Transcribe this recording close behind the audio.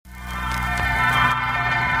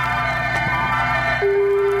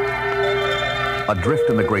Adrift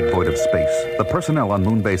in the great void of space, the personnel on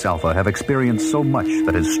Moonbase Alpha have experienced so much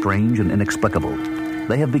that is strange and inexplicable.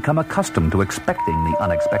 They have become accustomed to expecting the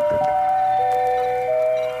unexpected.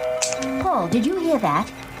 Paul, did you hear that?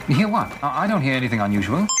 Hear what? I don't hear anything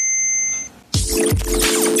unusual.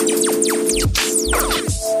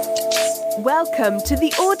 Welcome to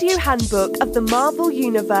the audio handbook of the Marvel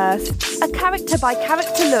Universe, a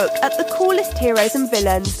character-by-character look at the coolest heroes and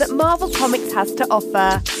villains that Marvel Comics has to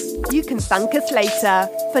offer. You can thank us later.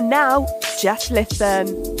 For now, just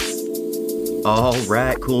listen. All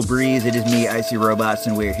right, Cool Breeze, it is me, Icy Robots,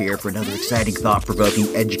 and we're here for another exciting,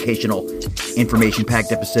 thought-provoking, educational,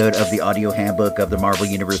 information-packed episode of the audio handbook of the Marvel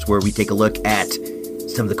Universe, where we take a look at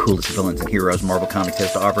some of the coolest villains and heroes Marvel Comics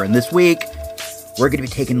has to offer. And this week, we're going to be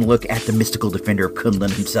taking a look at the mystical defender of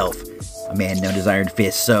Kunlun himself, a man known as Iron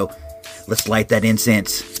Fist. So, let's light that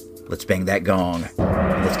incense, let's bang that gong,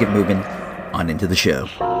 and let's get moving on into the show.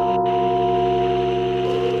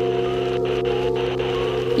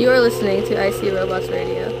 You are listening to IC Robots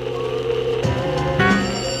Radio.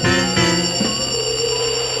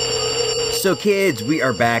 So kids, we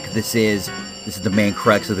are back. This is the main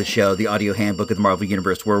crux of the show, the audio handbook of the Marvel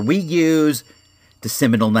Universe, where we use the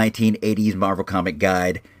seminal 1980s Marvel comic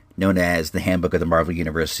guide known as the Handbook of the Marvel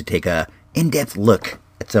Universe to take a in-depth look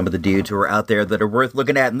at some of the dudes who are out there that are worth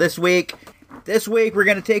looking at. And this week we're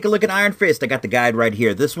going to take a look at Iron Fist. I got the guide right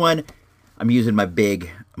here. This one, I'm using my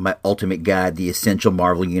ultimate guide, the Essential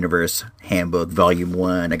Marvel Universe Handbook, Volume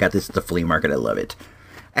 1. I got this at the flea market. I love it.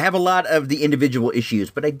 I have a lot of the individual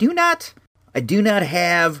issues, but I do not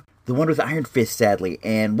have the one with Iron Fist, sadly.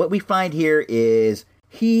 And what we find here is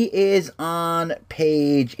he is on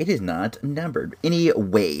page, it is not numbered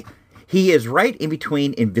anyway. He is right in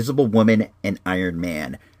between Invisible Woman and Iron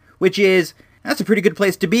Man, that's a pretty good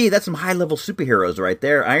place to be. That's some high-level superheroes right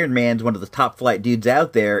there. Iron Man's one of the top-flight dudes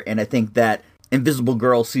out there, and I think that Invisible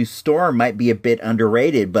Girl Sue Storm might be a bit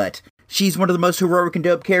underrated, but she's one of the most heroic and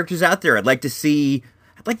dope characters out there. I'd like to see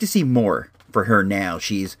more for her now.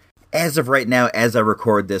 She's, as of right now, as I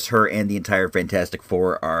record this, her and the entire Fantastic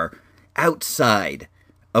Four are outside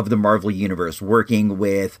of the Marvel Universe, working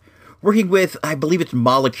with, I believe it's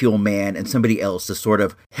Molecule Man and somebody else to sort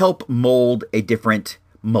of help mold a different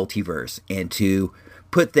multiverse and to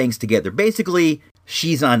put things together. Basically,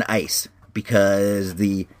 she's on ice because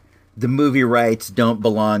the movie rights don't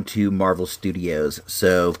belong to Marvel Studios.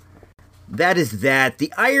 So that is that.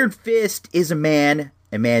 The Iron Fist is a man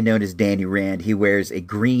known as Danny Rand. He wears a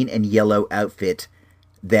green and yellow outfit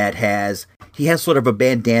that has sort of a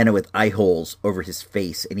bandana with eye holes over his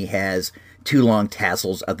face, and he has two long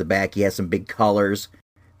tassels at the back. He has some big collars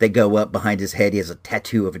that go up behind his head. He has a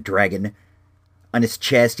tattoo of a dragon on his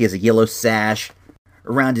chest. He has a yellow sash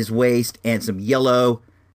around his waist and some yellow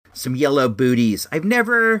booties. I've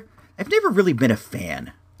never really been a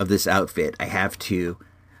fan of this outfit. I have to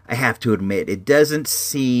admit, it doesn't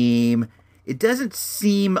seem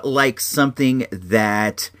like something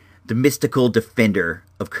that the mystical defender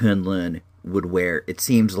of Kunlun would wear. It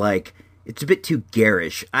seems like it's a bit too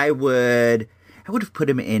garish. I would have put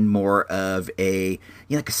him in more of a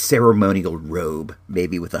ceremonial robe,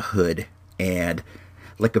 maybe with a hood and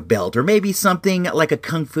like a belt, or maybe something like a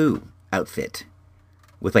kung fu outfit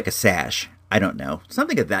with like a sash. I don't know,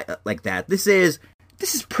 something like that. This is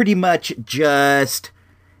pretty much just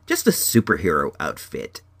a superhero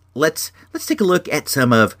outfit. Let's take a look at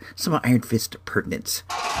some of Iron Fist pertinence.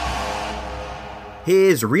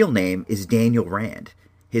 His real name is Daniel Rand.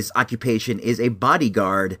 His occupation is a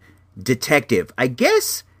bodyguard detective. I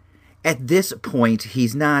guess at this point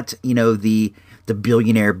he's not, the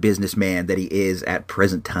billionaire businessman that he is at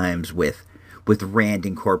present times with Rand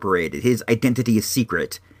Incorporated. His identity is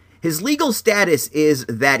secret. His legal status is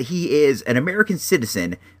that he is an American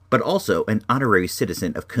citizen, but also an honorary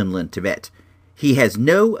citizen of Kunlun, Tibet. He has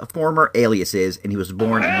no former aliases, and he was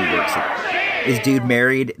born in New York City. Is dude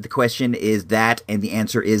married? The question is that, and the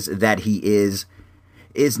answer is that he is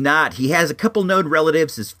not. He has a couple known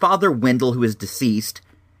relatives, his father Wendell, who is deceased,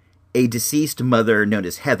 a deceased mother known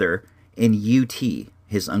as Heather, and UT,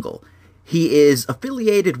 his uncle. He is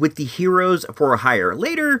affiliated with the Heroes for Hire.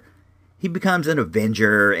 Later, he becomes an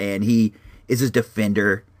Avenger, and he is a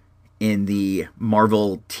Defender in the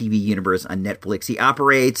Marvel TV universe on Netflix. He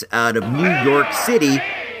operates out of New York City,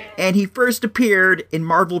 and he first appeared in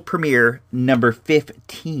Marvel Premiere number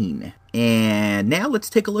 15. And now let's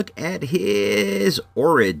take a look at his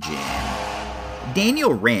origin.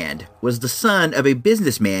 Daniel Rand was the son of a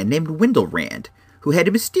businessman named Wendell Rand, who had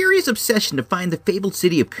a mysterious obsession to find the fabled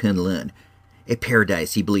city of Kunlun, a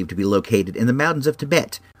paradise he believed to be located in the mountains of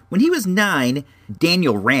Tibet. When he was 9,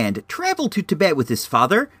 Daniel Rand traveled to Tibet with his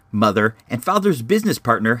father, mother, and father's business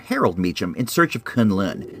partner, Harold Meacham, in search of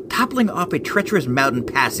Kunlun. Toppling off a treacherous mountain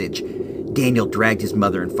passage, Daniel dragged his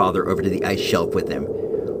mother and father over to the ice shelf with him.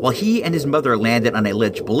 While he and his mother landed on a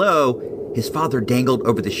ledge below, his father dangled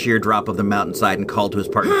over the sheer drop of the mountainside and called to his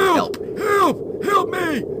partner for help. Help! Help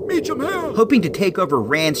me! Meacham, help! Hoping to take over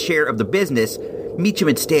Rand's share of the business, Meacham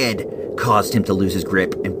instead caused him to lose his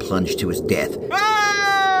grip and plunge to his death.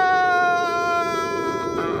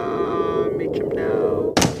 Meacham,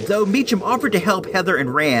 no. Though Meacham offered to help Heather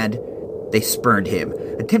and Rand, they spurned him.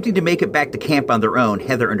 Attempting to make it back to camp on their own,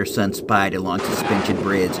 Heather and her son spied along Suspension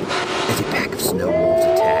Bridge as a pack of snow wolves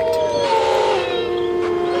attacked.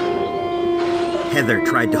 Heather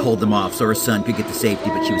tried to hold them off so her son could get to safety,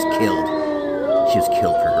 but she was killed. She was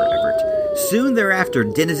killed for her effort. Soon thereafter,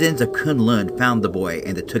 denizens of Kunlun found the boy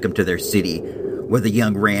and they took him to their city, where the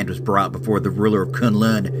young Rand was brought before the ruler of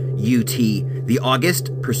Kunlun, UT, the august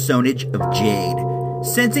personage of Jade.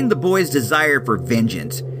 Sensing the boy's desire for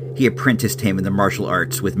vengeance, he apprenticed him in the martial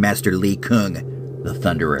arts with Master Li Kung, the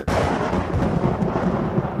Thunderer.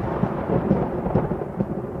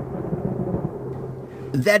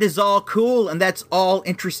 That is all cool, and that's all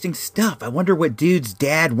interesting stuff. I wonder what dude's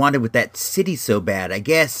dad wanted with that city so bad. I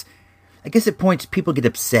guess at points people get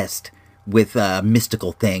obsessed with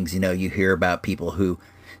mystical things. You know, you hear about people who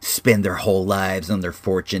spend their whole lives on their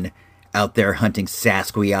fortune out there hunting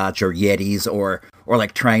Sasquatch or Yetis or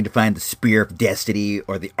like trying to find the Spear of Destiny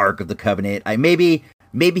or the Ark of the Covenant. Maybe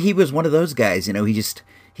he was one of those guys, you know,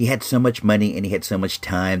 he had so much money and he had so much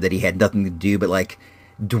time that he had nothing to do but like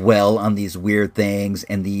dwell on these weird things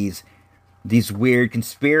and these weird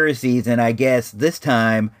conspiracies, and I guess this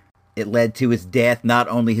time it led to his death, not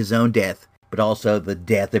only his own death, but also the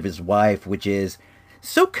death of his wife, which is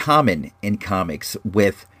so common in comics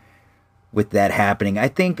with that happening. I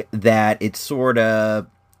think that it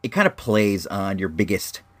kind of plays on your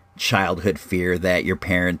biggest childhood fear that your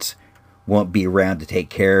parents won't be around to take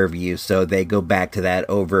care of you, so they go back to that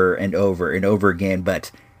over and over and over again.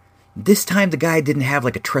 But this time the guy didn't have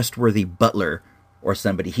like a trustworthy butler or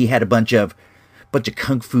somebody. He had a bunch of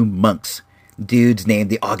kung fu monks, dudes named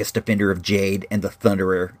the August Defender of Jade and the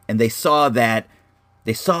Thunderer, and they saw that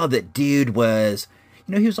dude was,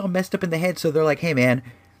 you know, he was all messed up in the head, so they're like, hey man,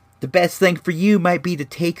 the best thing for you might be to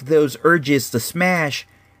take those urges to smash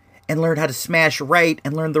and learn how to smash right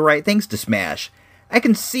and learn the right things to smash. I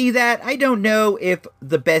can see that. I don't know if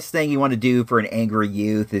the best thing you want to do for an angry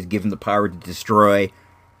youth is give him the power to destroy.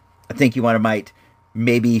 I think you might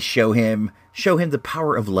maybe show him the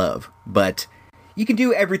power of love, but you can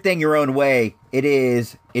do everything your own way. It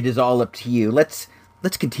is all up to you. Let's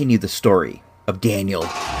continue the story of Daniel.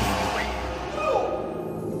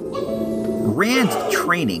 Rand's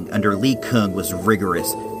training under Li Kung was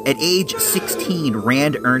rigorous. At age 16,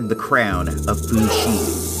 Rand earned the crown of Fu Shi,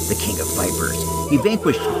 the King of Vipers. He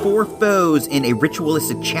vanquished 4 foes in a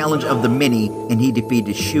ritualistic challenge of the many, and he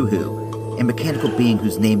defeated Shuhu, a mechanical being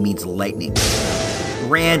whose name means lightning.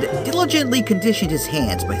 Rand diligently conditioned his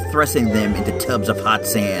hands by thrusting them into tubs of hot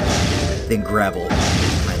sand, then gravel,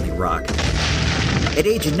 and finally rock. At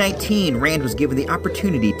age 19, Rand was given the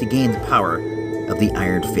opportunity to gain the power of the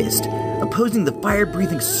Iron Fist. Opposing the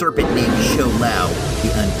fire-breathing serpent named Shou Lao,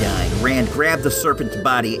 the Undying, Rand grabbed the serpent's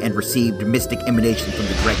body and received mystic emanation from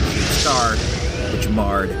the direct-shaped scar, which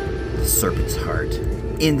marred the serpent's heart.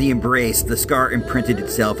 In the embrace, the scar imprinted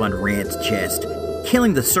itself on Rand's chest.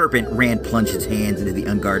 Killing the serpent, Rand plunged his hands into the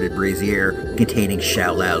unguarded brazier containing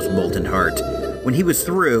Shou Lao's molten heart. When he was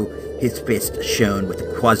through, his fist shone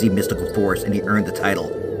with quasi-mystical force, and he earned the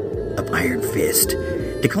title of Iron Fist.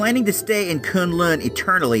 Declining to stay in Kunlun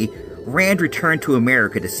eternally, Rand returned to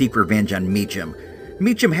America to seek revenge on Meacham.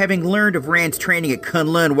 Meacham, having learned of Rand's training at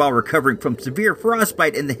Kunlun while recovering from severe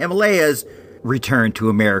frostbite in the Himalayas, returned to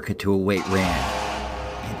America to await Rand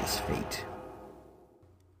and his fate.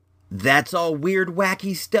 That's all weird,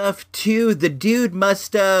 wacky stuff, too. The dude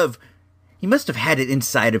must have had it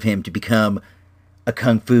inside of him to become a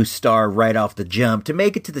kung fu star right off the jump. To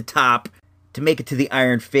make it to the top, to make it to the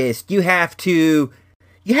Iron Fist, you have to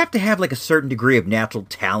have like a certain degree of natural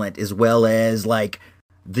talent, as well as like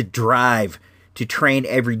the drive to train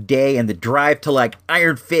every day and the drive to like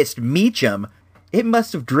Iron Fist Meacham. It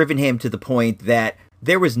must have driven him to the point that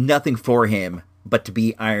there was nothing for him but to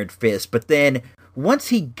be Iron Fist. But then once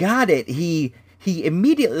he got it, he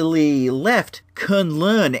immediately left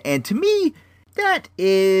Kunlun, and to me, that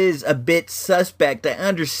is a bit suspect. I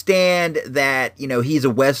understand that, you know, he's a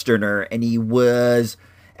Westerner and he was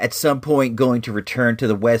at some point going to return to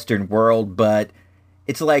the Western world, but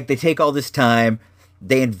it's like they take all this time,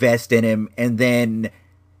 they invest in him, and then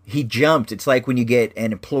he jumped. It's like when you get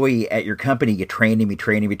an employee at your company, you train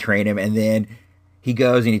him, and then he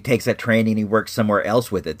goes and he takes that training and he works somewhere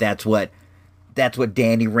else with it. That's what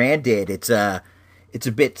Danny Rand did. It's a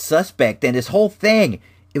bit suspect, and this whole thing,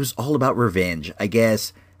 it was all about revenge. I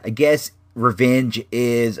guess revenge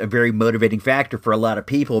is a very motivating factor for a lot of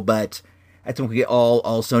people, but I think we all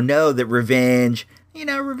also know that revenge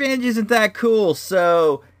isn't that cool.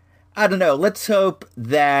 So I don't know. Let's hope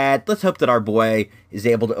that our boy is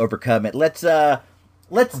able to overcome it. Let's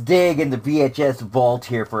dig in the VHS vault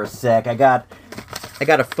here for a sec. I got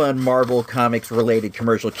a fun Marvel Comics related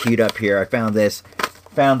commercial queued up here. I found this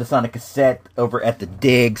on a cassette over at the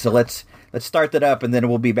Dig. So let's start that up, and then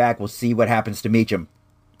we'll be back. We'll see what happens to Meacham.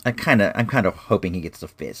 I'm kind of hoping he gets the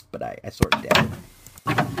fist, but I sort of doubt it.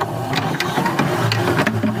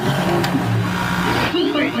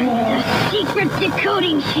 The secret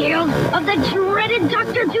decoding shield of the dreaded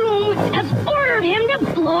Dr. Doom has ordered him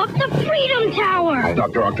to blow up the Freedom Tower.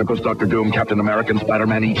 Dr. Octopus, Dr. Doom, Captain America, and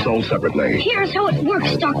Spider-Man each sold separately. Here's how it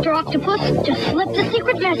works, Dr. Octopus. Just slip the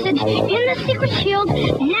secret message in the secret shield.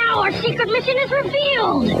 Now our secret mission is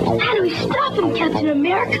revealed. How do we stop him, Captain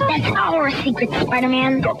America? That's our secret,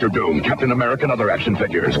 Spider-Man. Dr. Doom, Captain America, and other action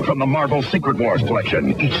figures from the Marvel Secret Wars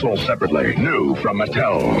collection, each sold separately. New from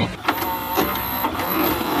Mattel.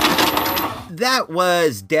 That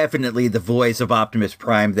was definitely the voice of Optimus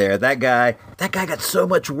Prime there. That guy got so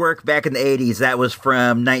much work back in the 80s. That was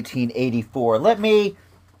from 1984. Let me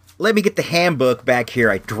get the handbook back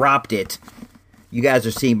here. I dropped it. You guys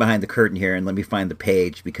are seeing behind the curtain here, and let me find the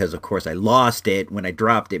page because, of course, I lost it when I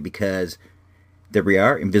dropped it because there we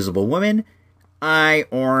are. Invisible Woman.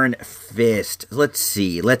 Iron Fist. Let's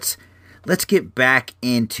see. Let's get back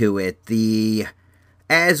into it.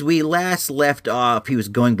 As we last left off, he was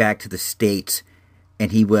going back to the States,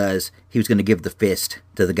 and he was going to give the fist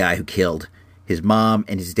to the guy who killed his mom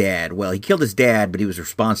and his dad. Well, he killed his dad, but he was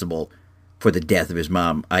responsible for the death of his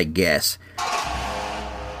mom, I guess.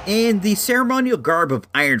 In the ceremonial garb of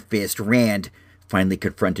Iron Fist, Rand finally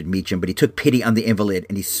confronted Meacham, but he took pity on the invalid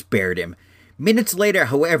and he spared him. Minutes later,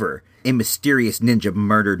 however, a mysterious ninja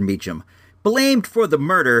murdered Meacham. Blamed for the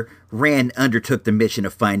murder, Rand undertook the mission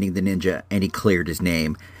of finding the ninja, and he cleared his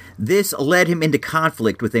name. This led him into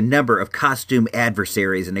conflict with a number of costume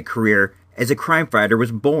adversaries, and a career as a crime fighter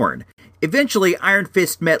was born. Eventually, Iron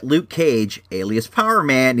Fist met Luke Cage, alias Power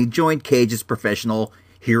Man, and he joined Cage's professional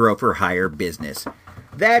hero-for-hire business.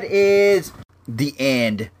 That is the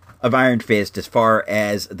end of Iron Fist as far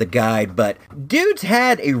as the guide, but dude's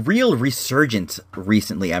had a real resurgence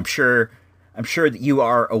recently. I'm sure that you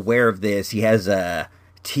are aware of this. He has a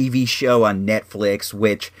TV show on Netflix,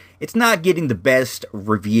 which it's not getting the best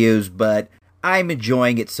reviews, but I'm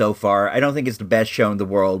enjoying it so far. I don't think it's the best show in the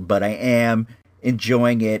world, but I am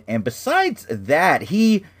enjoying it. And besides that,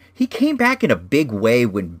 he came back in a big way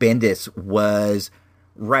when Bendis was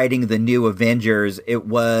writing the new Avengers. It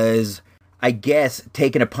was, I guess,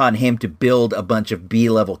 taken upon him to build a bunch of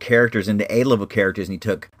B-level characters into A-level characters, and he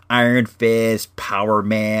took Iron Fist, Power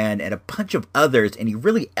Man, and a bunch of others, and he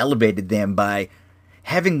really elevated them by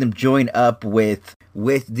having them join up with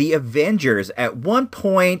the Avengers. At one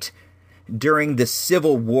point during the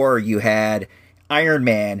Civil War, you had Iron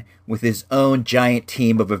Man with his own giant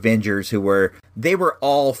team of Avengers who were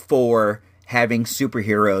all for having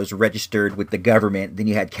superheroes registered with the government. Then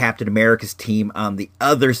you had Captain America's team on the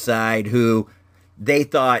other side who they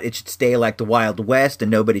thought it should stay like the Wild West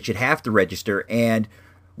and nobody should have to register. And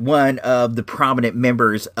one of the prominent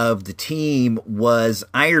members of the team was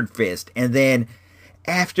Iron Fist. And then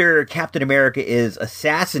after Captain America is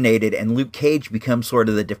assassinated and Luke Cage becomes sort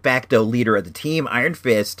of the de facto leader of the team, Iron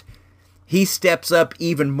Fist, he steps up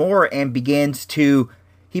even more and begins to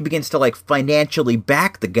like financially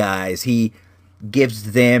back the guys. He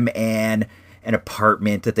gives them an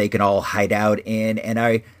apartment that they can all hide out in.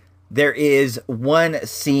 And there is one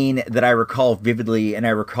scene that I recall vividly and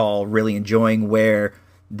I recall really enjoying where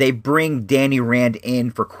they bring Danny Rand in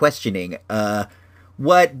for questioning.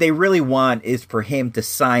 What they really want is for him to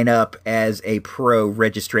sign up as a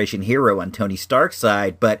pro-registration hero on Tony Stark's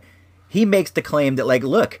side, but he makes the claim that, like,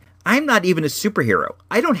 look, I'm not even a superhero.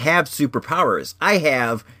 I don't have superpowers. I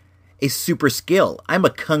have a super skill. I'm a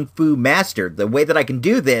kung fu master. The way that I can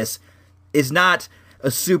do this is not a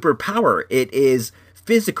superpower. It is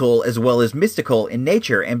physical as well as mystical in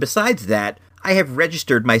nature, and besides that, I have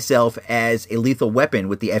registered myself as a lethal weapon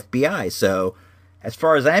with the FBI, so as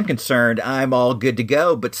far as I'm concerned, I'm all good to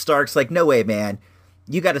go. But Stark's like, no way, man.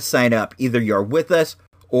 You got to sign up. Either you're with us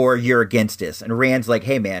or you're against us. And Rand's like,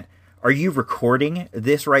 hey, man, are you recording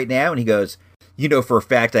this right now? And he goes, you know for a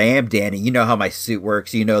fact I am, Danny. You know how my suit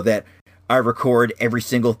works. You know that I record every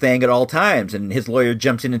single thing at all times. And his lawyer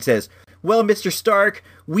jumps in and says, well, Mr. Stark,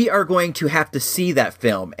 we are going to have to see that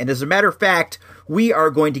film. And as a matter of fact, we are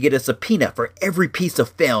going to get a subpoena for every piece of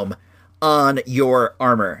film on your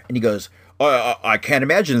armor. And he goes, I can't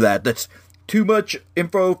imagine that. That's too much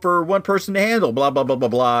info for one person to handle, blah, blah, blah, blah,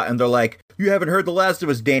 blah. And they're like, you haven't heard The Last of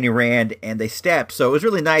Us, Danny Rand. And they step. So it was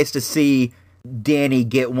really nice to see Danny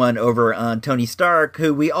get one over on Tony Stark,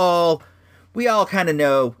 who we all kind of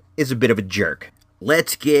know is a bit of a jerk.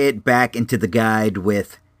 Let's get back into the guide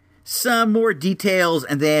with some more details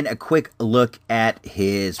and then a quick look at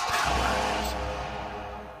his powers.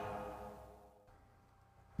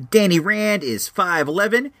 Danny Rand is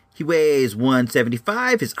 5'11", he weighs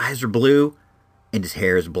 175, his eyes are blue, and his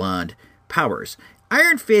hair is blonde. Powers.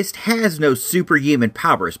 Iron Fist has no superhuman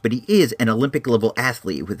powers, but he is an Olympic-level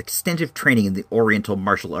athlete with extensive training in the Oriental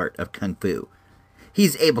martial art of Kung Fu.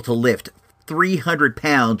 He's able to lift 300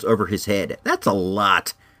 pounds over his head. That's a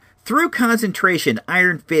lot. Through concentration,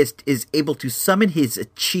 Iron Fist is able to summon his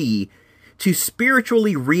chi to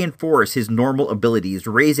spiritually reinforce his normal abilities,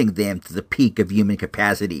 raising them to the peak of human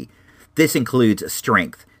capacity. This includes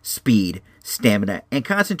strength, speed, stamina, and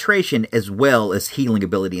concentration, as well as healing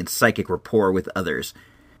ability and psychic rapport with others.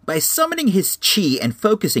 By summoning his chi and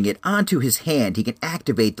focusing it onto his hand, he can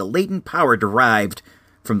activate the latent power derived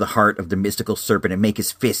from the heart of the mystical serpent and make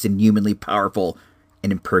his fists inhumanly powerful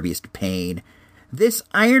and impervious to pain. This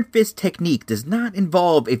Iron Fist technique does not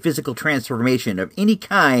involve a physical transformation of any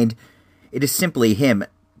kind. It is simply him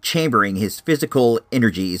chambering his physical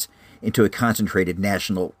energies into a concentrated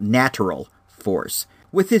natural force.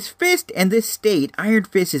 With his fist and this state, Iron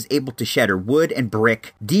Fist is able to shatter wood and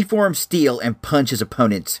brick, deform steel, and punch his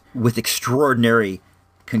opponents with extraordinary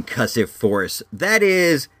concussive force.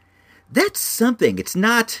 That's something. It's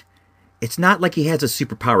not like he has a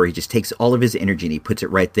superpower. He just takes all of his energy and he puts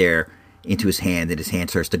it right there into his hand, and his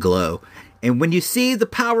hand starts to glow. And when you see the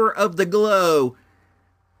power of the glow,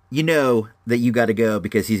 you know that you gotta go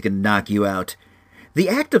because he's gonna knock you out. The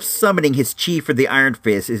act of summoning his chi for the Iron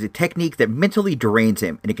Fist is a technique that mentally drains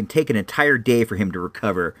him, and it can take an entire day for him to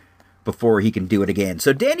recover before he can do it again.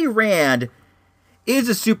 So Danny Rand is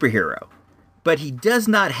a superhero, but he does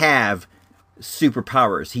not have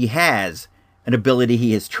superpowers. He has an ability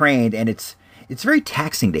he has trained, and it's very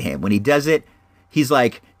taxing to him. When he does it, he's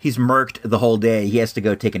murked the whole day. He has to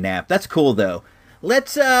go take a nap. That's cool, though.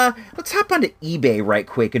 Let's hop onto eBay right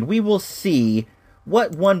quick, and we will see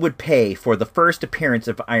what one would pay for the first appearance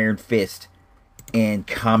of Iron Fist in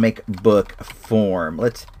comic book form.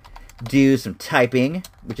 Let's do some typing,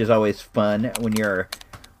 which is always fun when you're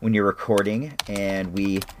recording. And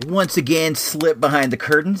we once again slip behind the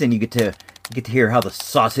curtains, and you get to hear how the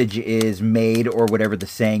sausage is made, or whatever the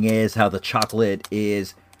saying is, how the chocolate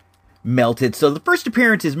is melted. So the first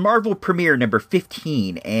appearance is Marvel Premiere number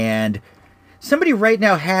 15, and somebody right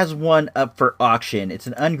now has one up for auction. It's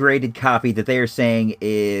an ungraded copy that they are saying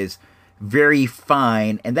is very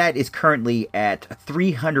fine, and that is currently at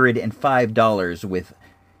 $305 with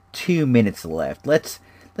 2 minutes left. Let's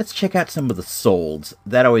check out some of the solds.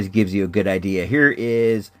 That always gives you a good idea. Here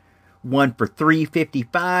is one for $355,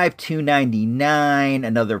 $299,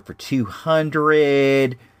 another for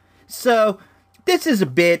 $200. So this is a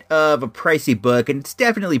bit of a pricey book, and it's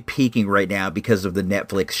definitely peaking right now because of the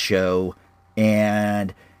Netflix show.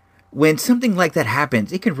 And when something like that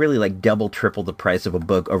happens, it can really double, triple the price of a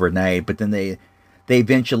book overnight, but then they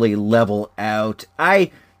eventually level out.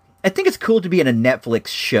 I think it's cool to be in a Netflix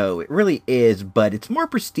show. It really is, but it's more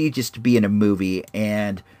prestigious to be in a movie,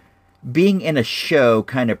 and being in a show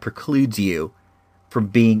kind of precludes you from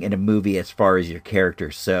being in a movie as far as your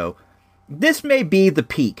character. So this may be the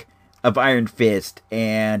peak of Iron Fist,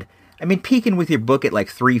 and I mean, peaking with your book at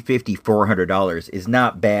 $350, $400 is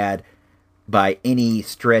not bad by any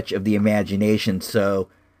stretch of the imagination. So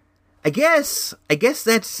I guess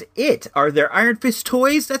that's it. Are there Iron Fist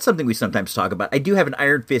toys? That's something we sometimes talk about. I do have an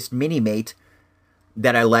Iron Fist mini-mate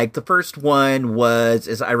that I like. The first one was,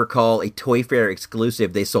 as I recall, a Toy Fair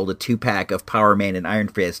exclusive. They sold a 2-pack of Power Man and Iron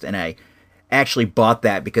Fist, and I actually bought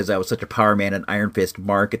that because I was such a Power Man and Iron Fist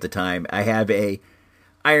mark at the time. I have a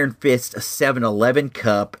Iron Fist 7-Eleven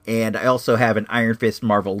cup, and I also have an Iron Fist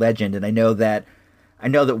Marvel Legend, and I know that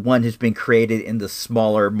one has been created in the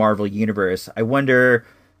smaller Marvel universe. I wonder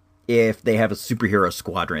if they have a superhero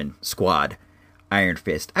squad Iron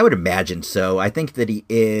Fist. I would imagine so. I think that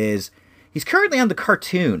he's currently on the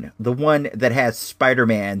cartoon, the one that has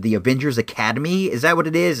Spider-Man, the Avengers Academy. Is that what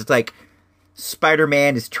it is? It's like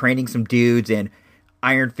Spider-Man is training some dudes, and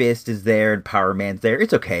Iron Fist is there, and Power Man's there.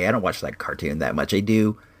 It's okay. I don't watch that cartoon that much. I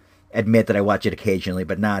do admit that I watch it occasionally,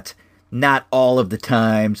 but not all of the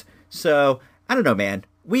times. So, I don't know, man.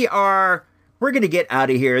 We're going to get out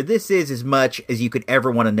of here. This is as much as you could ever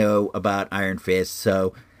want to know about Iron Fist.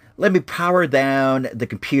 So, let me power down the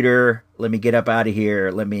computer. Let me get up out of here.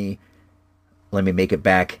 Let me make it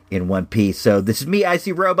back in one piece. So, this is me,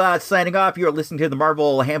 IC Robot, signing off. You're listening to the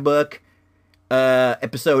Marvel Handbook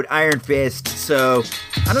episode Iron Fist. So,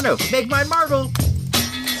 I don't know. Make mine Marvel.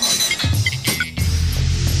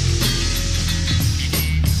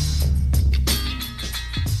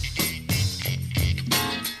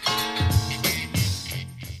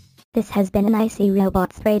 This has been an IC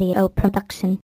Robots Radio production.